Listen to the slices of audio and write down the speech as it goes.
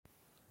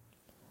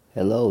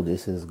Hello,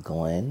 this is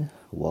Glenn.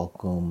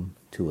 Welcome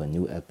to a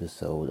new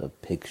episode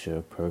of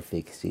Picture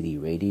Perfect City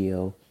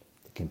Radio,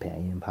 the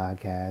companion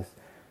podcast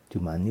to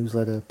my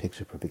newsletter,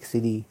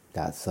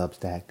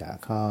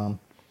 pictureperfectcity.substack.com,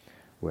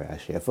 where I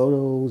share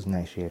photos and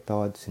I share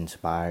thoughts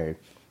inspired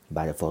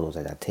by the photos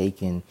that I've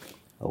taken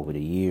over the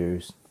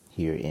years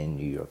here in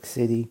New York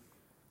City.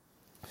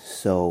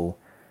 So,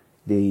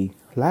 the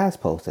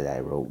last post that I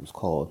wrote was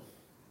called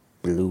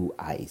Blue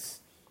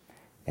Ice.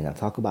 And I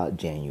talk about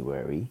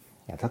January.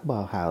 I talk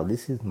about how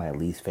this is my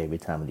least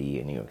favorite time of the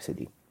year in New York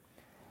City.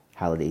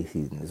 Holiday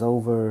season is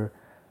over.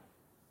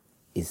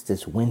 It's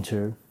just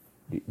winter.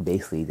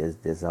 Basically,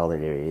 that's all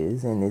that there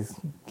is. And it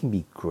can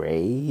be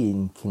gray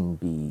and can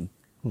be,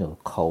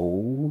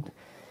 cold.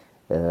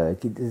 There's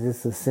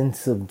just a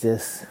sense of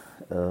just,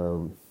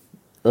 I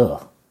don't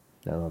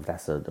know if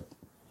that's the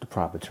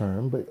proper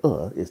term, but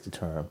is the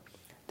term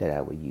that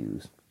I would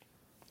use.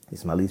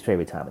 It's my least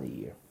favorite time of the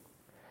year.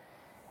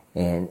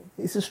 And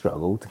it's a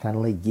struggle to kind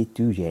of get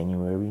through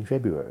January and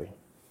February.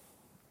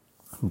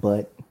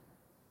 But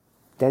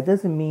that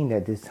doesn't mean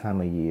that this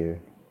time of year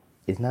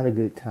is not a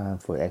good time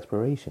for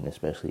exploration,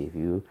 especially if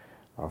you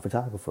are a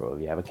photographer or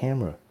you have a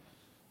camera.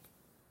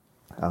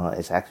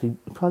 It's actually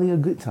probably a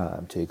good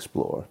time to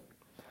explore.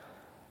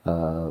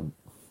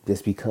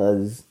 Just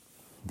because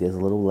there's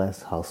a little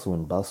less hustle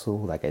and bustle.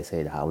 Like I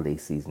said, the holiday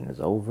season is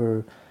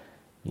over.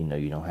 You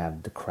don't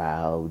have the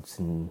crowds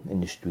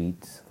in the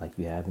streets like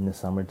you have in the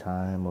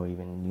summertime or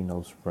even,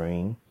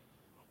 spring.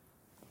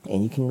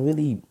 And you can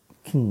really,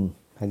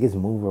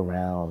 move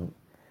around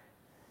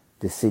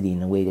the city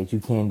in a way that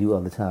you can do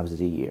other times of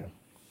the year.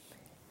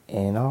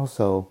 And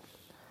also,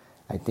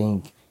 I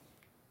think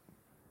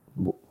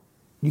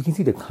you can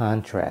see the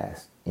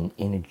contrast in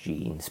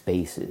energy and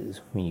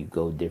spaces when you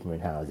go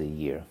different times of the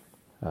year.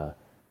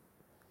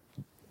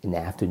 In the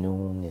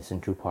afternoon in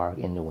Central Park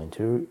in the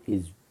winter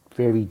is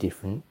very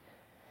different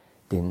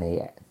than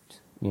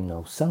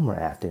summer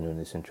afternoon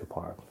in Central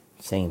Park.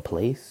 Same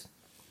place,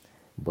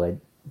 but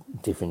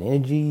different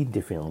energy,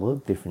 different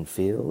look, different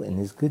feel. And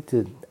it's good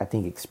to, I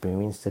think,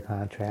 experience the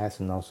contrast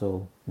and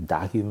also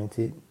document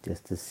it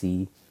just to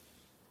see,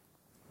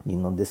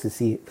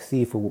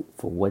 see for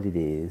what it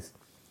is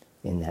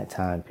in that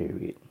time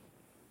period.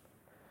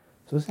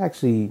 So it's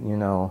actually,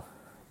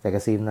 like I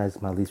say, even though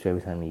it's my least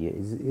favorite time of year,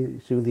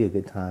 it's really a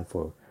good time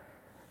for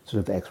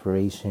sort of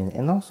exploration.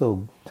 And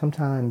also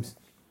sometimes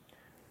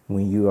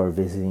when you are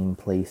visiting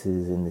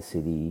places in the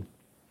city,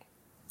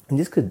 and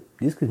this could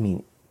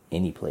mean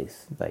any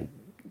place, like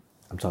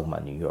I'm talking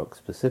about New York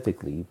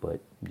specifically, but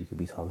you could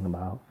be talking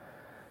about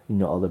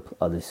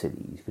other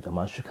cities. You could talk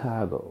about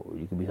Chicago.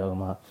 You could be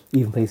talking about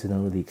even places that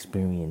don't really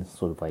experience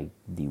sort of like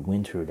the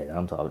winter that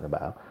I'm talking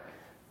about,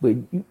 but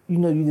you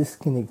just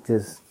can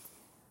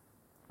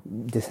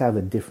just have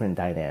a different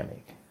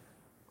dynamic.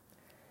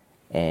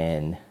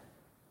 And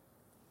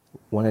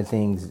one of the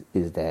things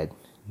is that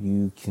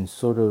you can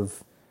sort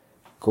of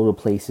go to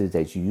places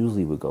that you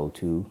usually would go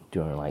to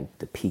during like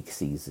the peak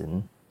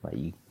season. Like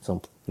you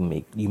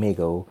may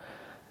go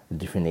to a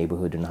different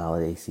neighborhood during the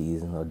holiday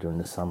season or during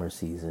the summer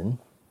season.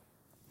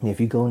 And if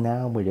you go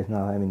now where there's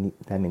not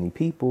that many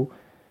people,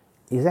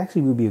 it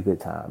actually would be a good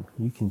time.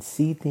 You can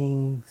see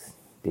things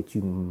that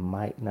you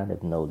might not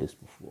have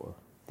noticed before,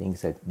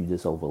 things that you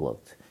just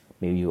overlooked.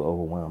 Maybe you're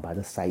overwhelmed by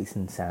the sights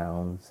and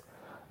sounds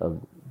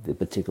of the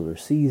particular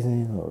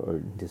season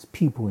or just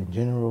people in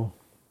general.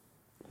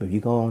 But if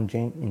you go in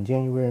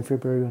January and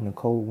February on a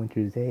cold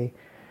winter's day,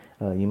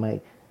 you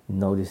might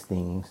notice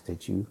things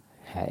that you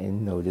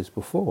hadn't noticed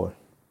before.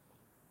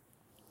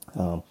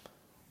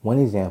 One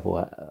example,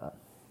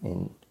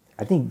 and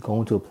I think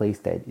going to a place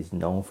that is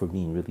known for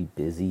being really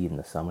busy in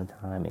the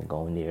summertime and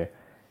going there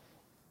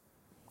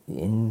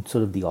in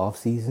sort of the off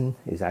season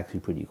is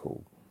actually pretty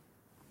cool.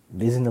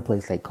 Visiting a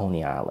place like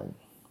Coney Island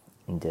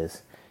and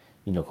just,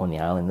 Coney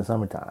Island in the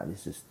summertime,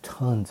 there's just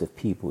tons of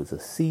people. It's a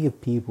sea of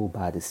people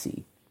by the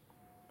sea.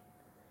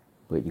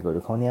 But you go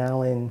to Coney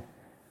Island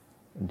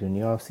during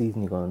the off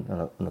season, you go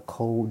on a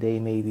cold day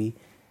maybe,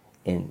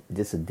 and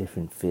just a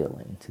different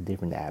feeling. It's a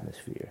different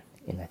atmosphere.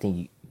 And I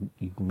think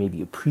you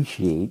maybe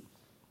appreciate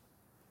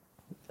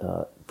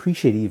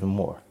even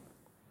more.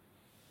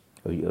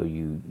 Or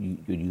you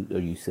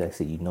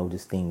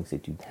notice things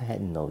that you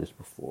hadn't noticed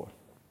before.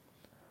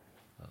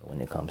 When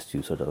it comes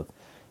to sort of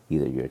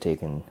either you're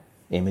taking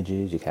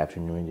images, you're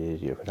capturing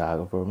images, you're a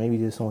photographer, or maybe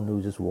just someone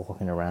who's just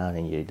walking around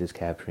and you're just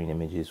capturing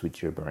images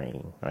with your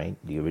brain, right?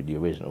 The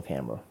original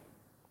camera.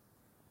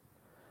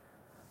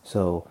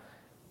 So,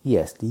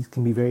 yes, these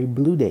can be very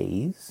blue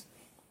days,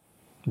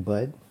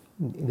 but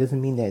it doesn't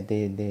mean that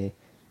there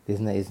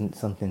isn't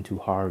something to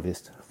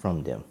harvest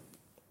from them.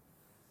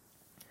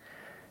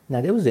 Now,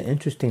 there was an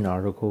interesting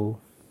article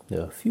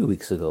a few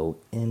weeks ago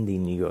in the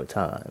New York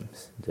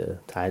Times. The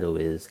title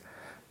is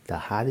 "The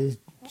Hottest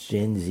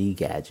Gen Z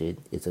Gadget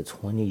is a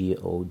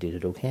 20-year-old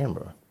digital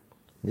camera."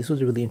 This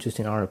was a really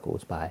interesting article.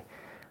 It's by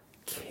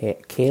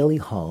Kaylee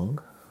Hung,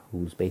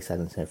 who's based out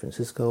in San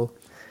Francisco.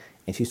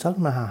 And she's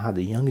talking about how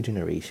the younger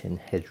generation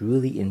has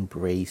really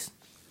embraced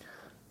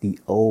the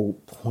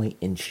old point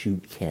and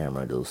shoot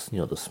camera, those,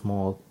 the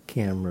small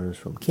cameras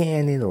from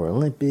Canon or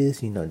Olympus,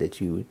 that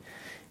you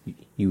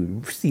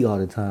would see all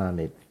the time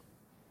at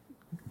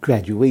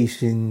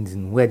graduations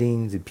and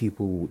weddings, and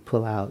people would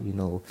pull out,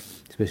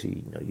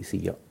 especially, you see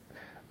your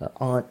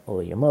aunt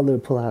or your mother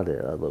pull out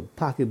a little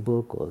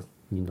pocketbook, or,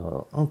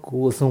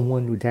 uncle or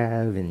someone would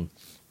have, and,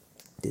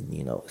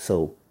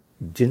 so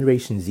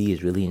Generation Z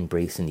is really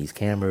embracing these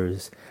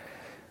cameras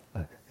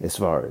as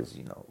far as,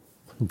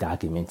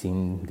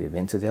 documenting the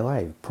events of their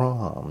life,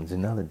 proms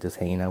and other, just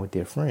hanging out with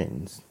their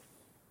friends.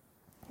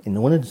 And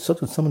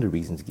some of the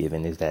reasons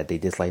given is that they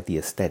dislike the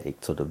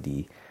aesthetic, sort of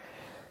the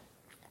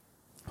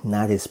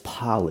not as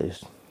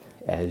polished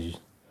as,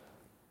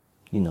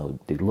 the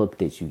look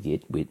that you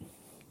get with,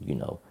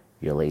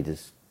 your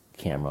latest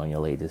camera on your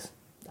latest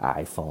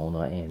iPhone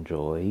or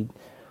Android,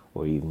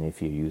 or even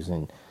if you're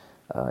using,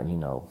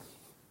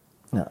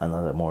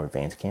 another more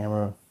advanced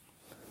camera.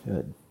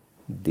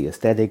 The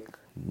aesthetic,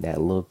 that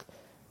look,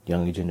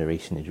 younger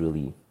generation is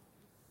really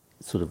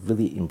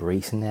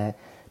embracing that,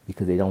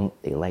 because they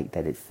like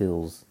that it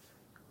feels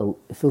a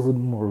little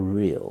more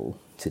real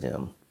to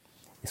them.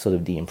 It's sort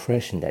of the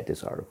impression that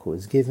this article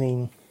is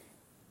giving,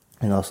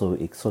 and also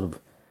it's a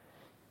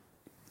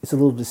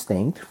little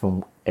distinct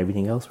from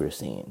everything else we're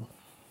seeing.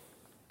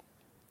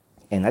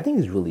 And I think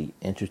it's really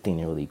interesting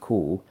and really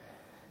cool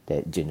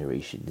that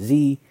Generation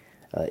Z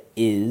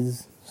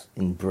is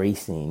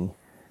embracing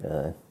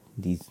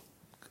these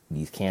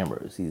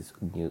cameras, these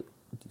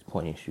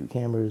point and shoot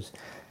cameras,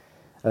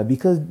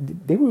 because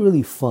they were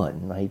really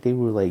fun. Like, they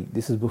were like,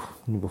 this is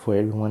before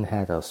everyone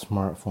had a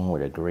smartphone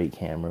with a great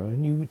camera,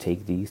 and you would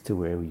take these to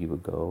wherever you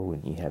would go,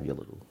 and you have your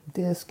little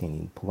disc,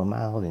 and you pull them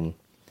out, and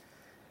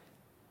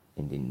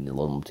then you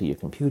load them to your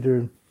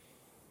computer.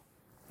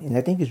 And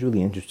I think it's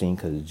really interesting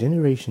because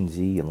Generation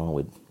Z, along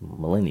with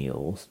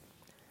millennials,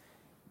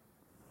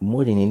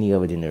 more than any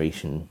other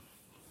generation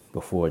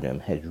before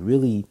them, has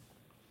really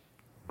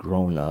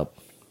grown up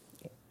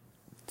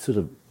sort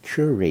of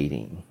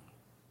curating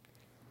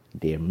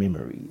their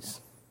memories.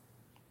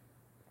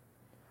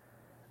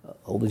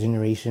 Older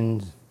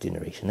generations,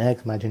 Generation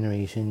X, my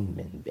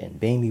generation, and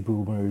baby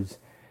boomers,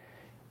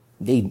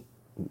 they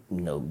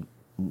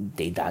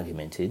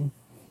documented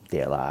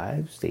their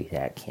lives. They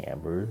had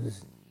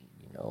cameras.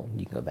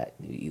 You can go back,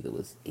 either it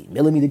was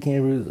 8mm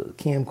cameras or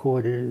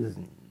camcorders,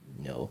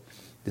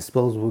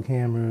 disposable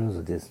cameras,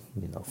 or just,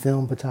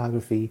 film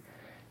photography.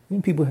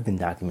 People have been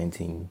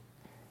documenting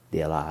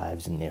their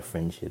lives and their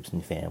friendships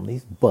and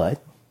families,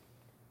 but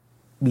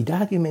we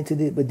documented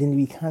it, but then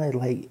we kind of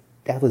like,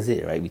 that was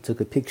it, right? We took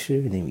a picture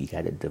and then we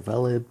got it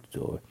developed,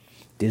 or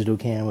digital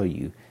camera,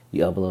 you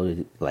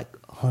uploaded like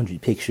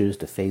 100 pictures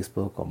to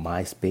Facebook or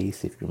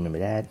MySpace, if you remember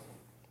that.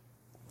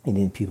 And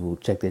then people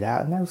checked it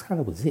out, and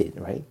that was it,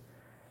 right?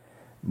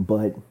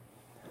 But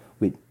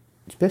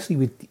especially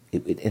with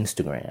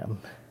Instagram,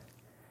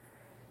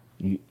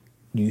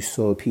 you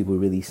saw people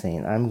really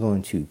saying, I'm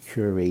going to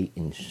curate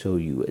and show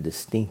you a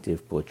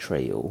distinctive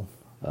portrayal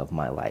of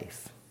my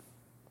life.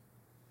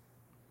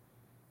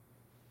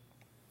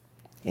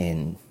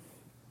 And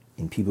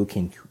people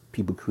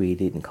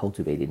created and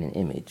cultivated an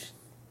image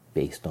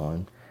based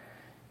on,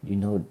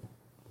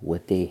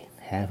 what they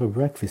have for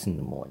breakfast in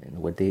the morning,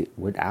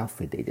 what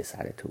outfit they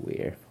decided to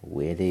wear,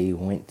 where they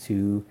went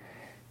to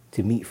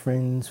meet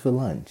friends for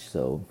lunch.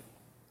 So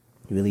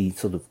really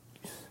sort of,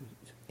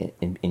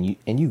 and you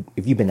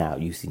if you've been out,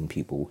 you've seen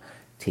people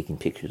taking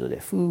pictures of their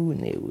food,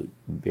 and they would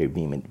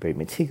being very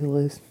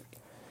meticulous.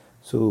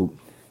 So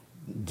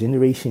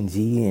Generation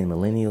Z and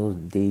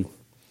millennials,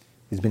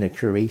 there's been a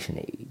curation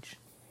age.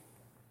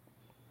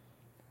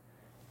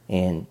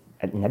 And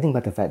I think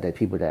about the fact that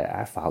people that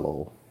I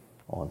follow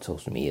on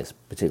social media,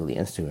 particularly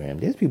Instagram,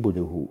 there's people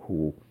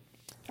who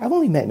I've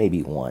only met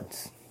maybe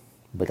once,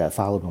 but I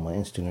followed them on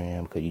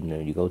Instagram because,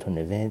 you go to an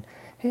event,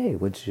 hey,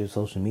 what's your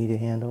social media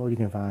handle? You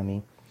can find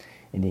me.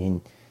 And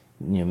then,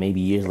 maybe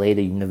years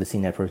later, you've never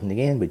seen that person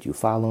again, but you're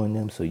following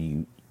them. So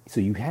you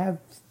have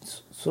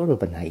sort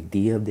of an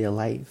idea of their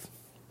life,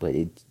 but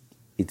it's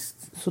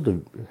sort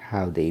of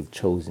how they've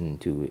chosen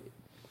to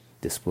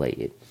display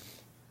it.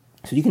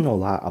 So you can know a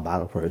lot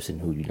about a person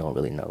who you don't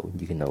really know.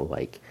 You can know,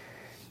 like,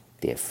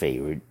 their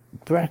favorite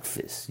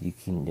breakfast. You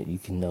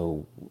can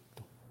know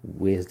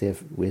where's their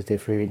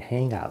favorite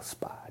hangout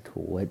spot,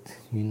 where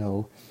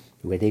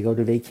they go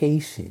to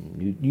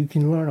vacation. You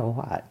can learn a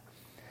lot.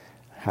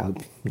 How,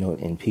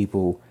 and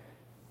people,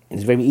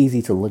 it's very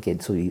easy to look at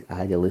these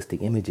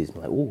idealistic images and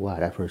be like, oh wow,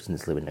 that person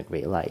is living a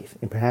great life.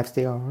 And perhaps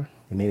they are,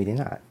 and maybe they're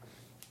not.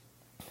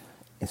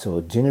 And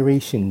so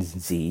Generation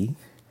Z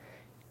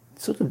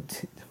sort of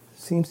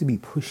seems to be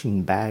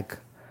pushing back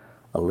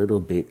a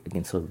little bit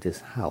against sort of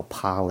just how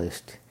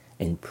polished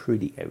and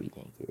pretty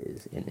everything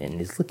is,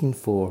 and is looking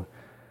to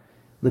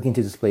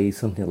display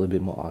something a little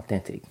bit more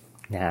authentic.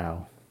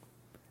 Now,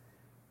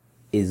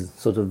 is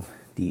sort of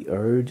the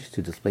urge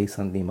to display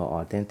something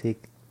more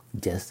authentic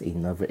just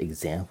another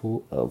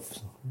example of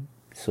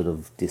sort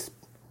of this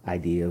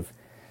idea of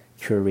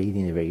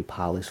curating a very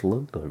polished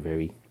look, or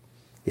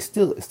it's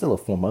still a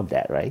form of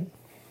that, right?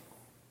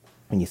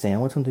 when you say, I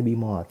want something to be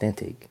more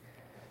authentic,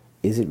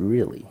 is it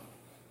really?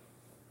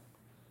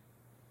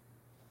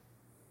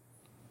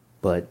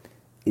 But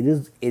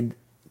it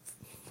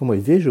from a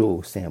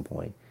visual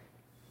standpoint,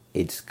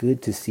 it's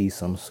good to see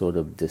some sort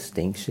of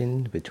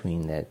distinction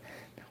between that,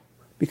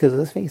 because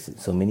let's face it,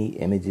 so many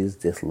images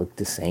just look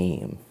the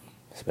same,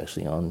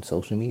 especially on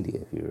social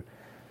media. If you're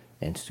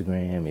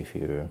Instagram, if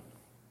you're,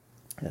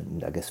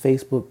 I guess,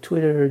 Facebook,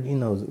 Twitter,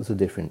 it's a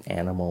different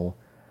animal.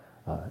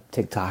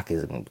 TikTok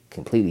is a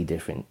completely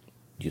different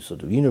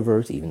sort of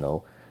universe, even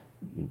though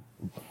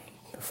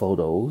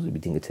photos, we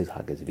think of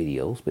TikTok as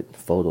videos, but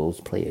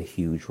photos play a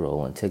huge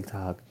role on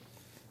TikTok.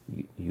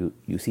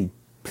 You see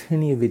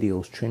plenty of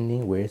videos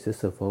trending where it's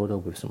just a photo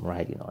with some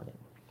writing on it,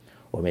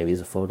 or maybe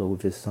it's a photo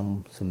with just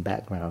some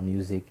background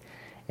music,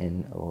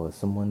 or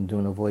someone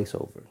doing a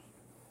voiceover.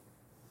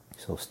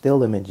 So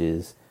still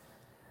images,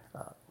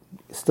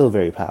 still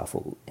very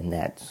powerful in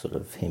that sort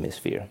of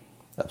hemisphere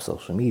of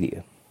social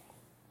media.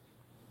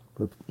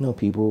 But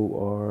people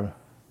are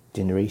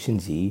Generation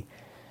Z.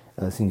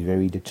 Seems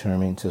very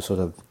determined to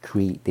sort of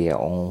create their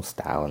own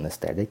style and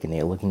aesthetic, and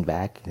they're looking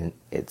back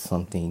at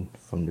something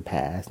from the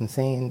past and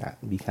saying,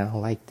 we kind of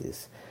like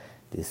this.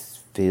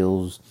 This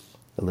feels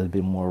a little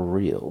bit more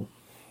real.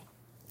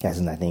 As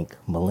in, I think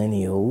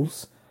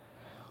millennials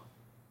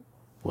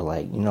were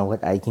like, you know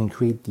what, I can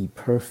create the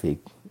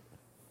perfect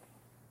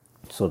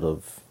sort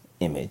of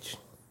image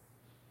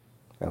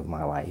of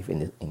my life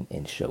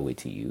and show it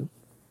to you.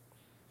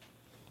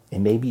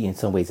 And maybe in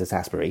some ways it's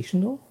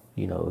aspirational.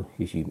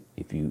 If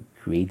you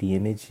create the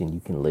image and you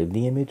can live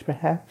the image,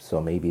 perhaps,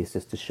 or maybe it's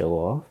just to show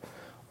off,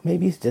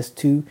 maybe it's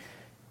just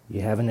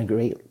you're having a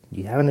great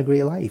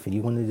life, and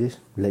you want to just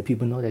let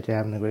people know that you're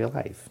having a great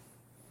life.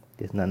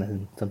 There's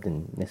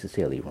something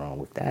necessarily wrong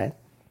with that,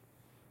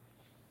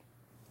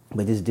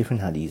 but it's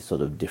different how these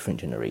sort of different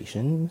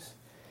generations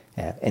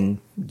have. And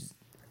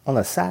on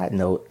a side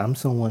note, I'm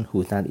someone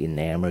who's not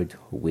enamored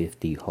with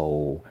the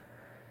whole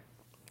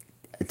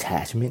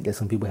attachment that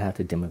some people have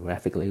to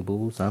demographic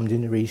labels. I'm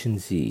Generation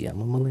Z,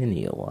 I'm a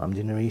millennial, I'm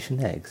Generation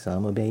X,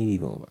 I'm a baby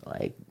boomer.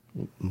 Like,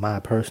 my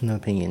personal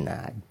opinion,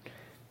 I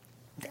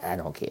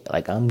don't care.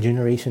 Like, I'm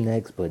Generation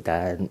X, but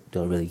I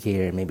don't really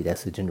care. Maybe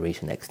that's a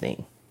Generation X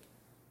thing.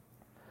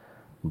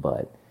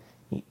 But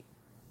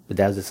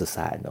that was just a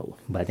side note.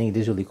 But I think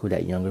it's really cool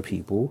that younger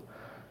people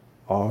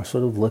are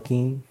sort of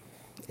looking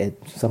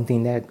at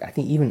something that I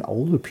think even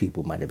older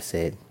people might have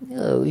said,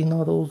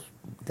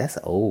 that's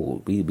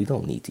old. We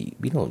don't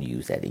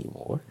use that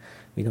anymore.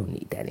 We don't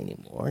need that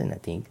anymore. And I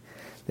think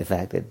the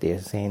fact that they're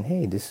saying,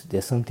 hey,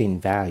 there's something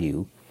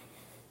value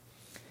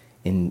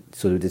in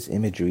sort of this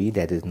imagery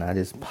that is not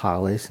as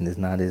polished and is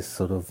not as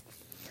sort of,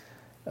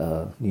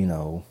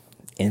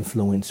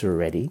 influencer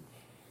ready.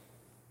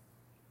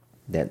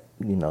 That,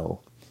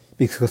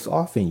 because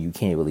often you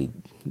can't really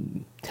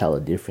tell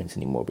a difference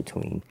anymore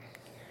between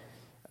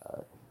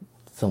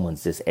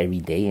someone's just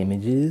everyday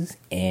images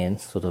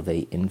and sort of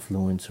a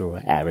influencer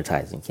or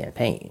advertising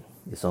campaign.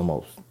 It's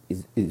almost,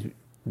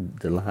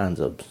 the lines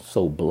are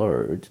so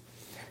blurred.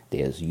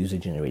 There's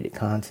user-generated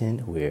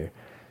content where,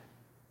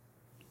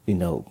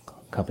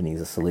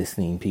 companies are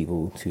soliciting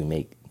people to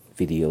make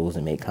videos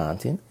and make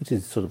content, which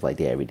is sort of like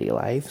their everyday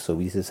life. So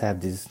we just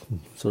have this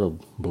sort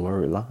of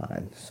blurred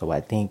line. So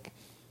I think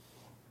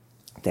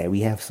that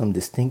we have some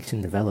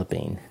distinction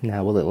developing.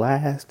 Now, will it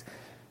last?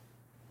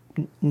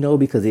 No,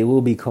 because it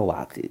will be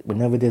co-opted.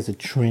 Whenever there's a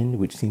trend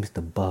which seems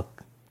to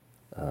buck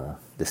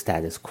the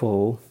status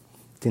quo,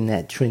 then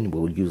that trend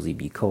will usually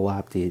be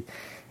co-opted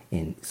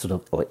and sort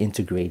of or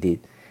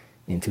integrated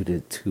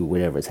to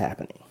whatever's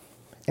happening.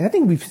 And I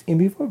think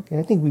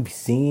we've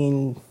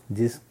seen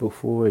this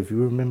before. If you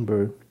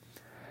remember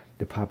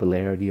the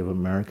popularity of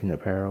American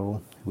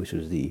Apparel, which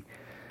was the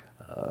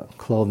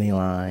clothing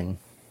line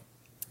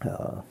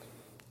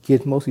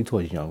geared mostly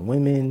towards young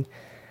women.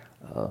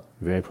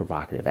 Very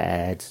provocative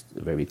ads,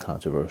 very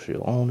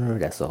controversial owner.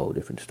 That's a whole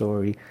different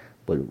story.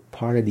 But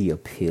part of the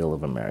appeal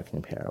of American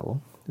Apparel,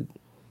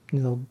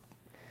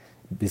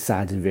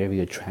 besides the very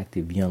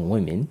attractive young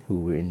women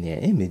who were in their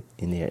image,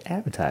 in their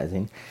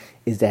advertising,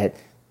 is that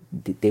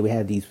they would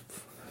have these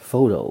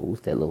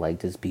photos that look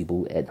like just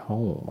people at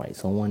home, right?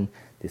 Someone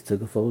just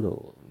took a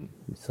photo,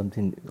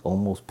 something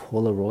almost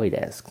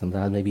Polaroid-esque,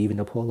 sometimes maybe even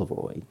a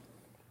Polaroid.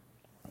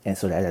 And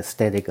so that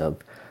aesthetic of,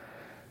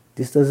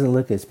 this doesn't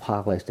look as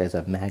polished as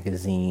a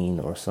magazine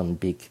or some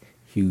big,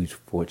 huge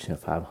Fortune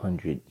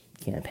 500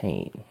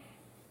 campaign.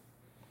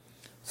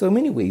 So in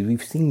many ways,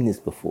 we've seen this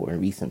before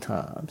in recent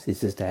times.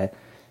 It's just that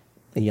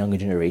the younger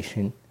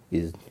generation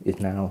is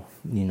now,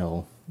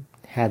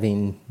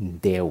 having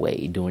their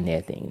way, doing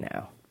their thing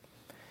now.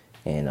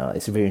 And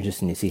it's very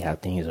interesting to see how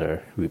things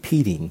are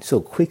repeating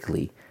so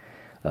quickly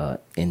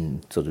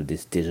in sort of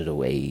this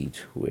digital age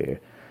where,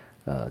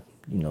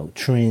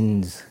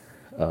 trends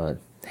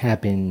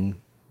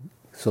happen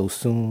so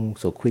soon,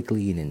 so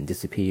quickly, and then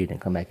disappeared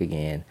and come back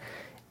again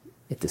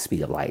at the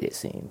speed of light, it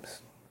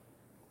seems.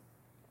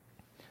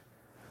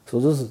 So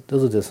those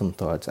are just some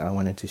thoughts I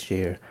wanted to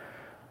share.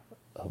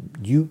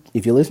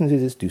 If you're listening to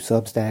this, do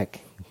Substack,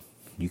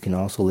 You can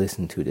also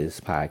listen to this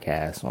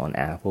podcast on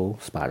Apple,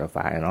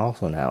 Spotify, and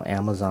also now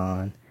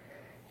Amazon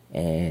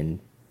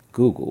and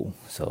Google.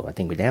 So I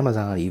think with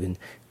Amazon, even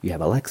you have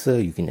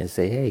Alexa, you can just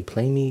say, hey,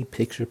 play me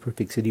Picture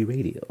Perfect City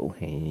Radio,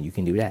 and you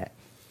can do that.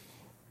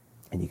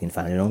 And you can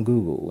find it on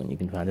Google, and you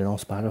can find it on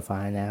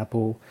Spotify and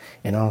Apple.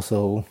 And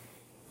also,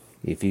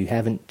 if you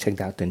haven't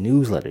checked out the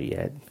newsletter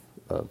yet,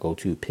 go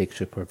to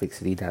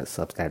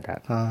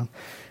pictureperfectcity.substack.com,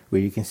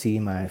 where you can see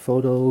my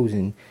photos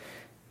and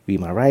read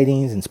my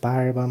writings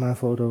inspired by my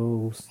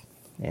photos,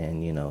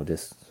 and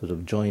just sort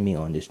of join me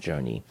on this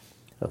journey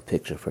of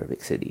Picture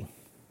Perfect City.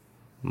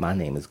 My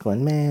name is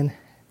Glenn Mann.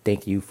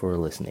 Thank you for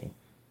listening.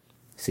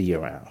 See you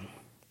around.